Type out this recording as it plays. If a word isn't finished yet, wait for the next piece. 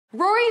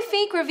Rory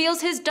Feek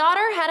reveals his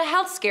daughter had a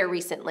health scare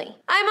recently.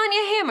 I'm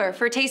Anya Hammer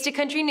for Taste of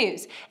Country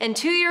News, and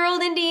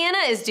 2-year-old Indiana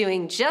is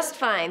doing just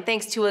fine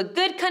thanks to a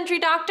good country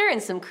doctor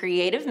and some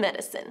creative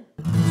medicine.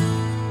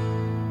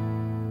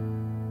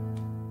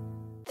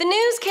 The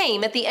news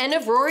came at the end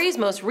of Rory's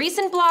most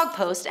recent blog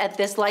post at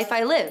This Life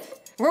I Live.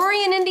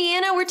 Rory and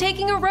Indiana were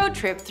taking a road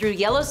trip through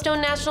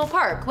Yellowstone National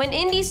Park when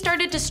Indy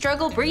started to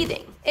struggle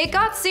breathing. It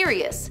got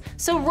serious,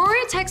 so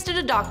Rory texted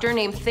a doctor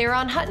named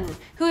Theron Hutton,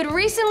 who had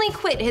recently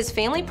quit his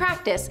family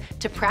practice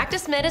to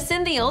practice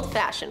medicine the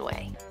old-fashioned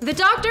way. The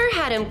doctor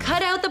had him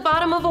cut out the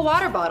bottom of a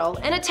water bottle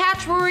and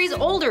attach Rory's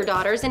older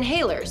daughter's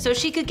inhaler so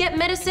she could get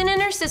medicine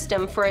in her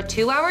system for a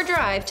 2-hour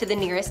drive to the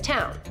nearest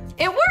town.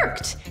 It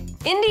worked!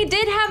 Indy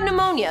did have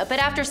pneumonia, but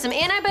after some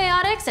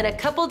antibiotics and a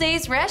couple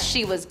days rest,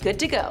 she was good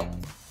to go.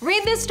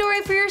 Read this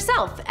story for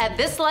yourself at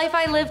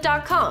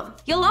thislifeilive.com.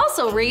 You'll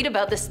also read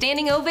about the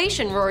standing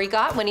ovation Rory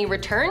got when he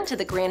returned to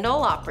the Grand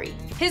Ole Opry.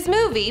 His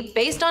movie,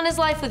 based on his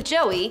life with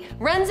Joey,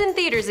 runs in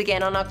theaters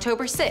again on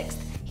October 6th.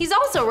 He's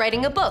also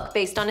writing a book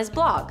based on his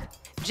blog.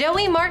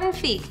 Joey Martin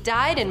Feek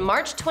died in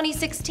March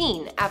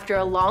 2016 after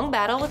a long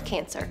battle with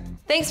cancer.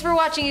 Thanks for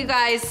watching, you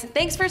guys.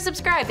 Thanks for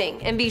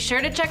subscribing, and be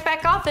sure to check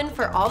back often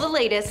for all the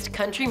latest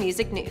country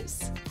music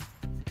news.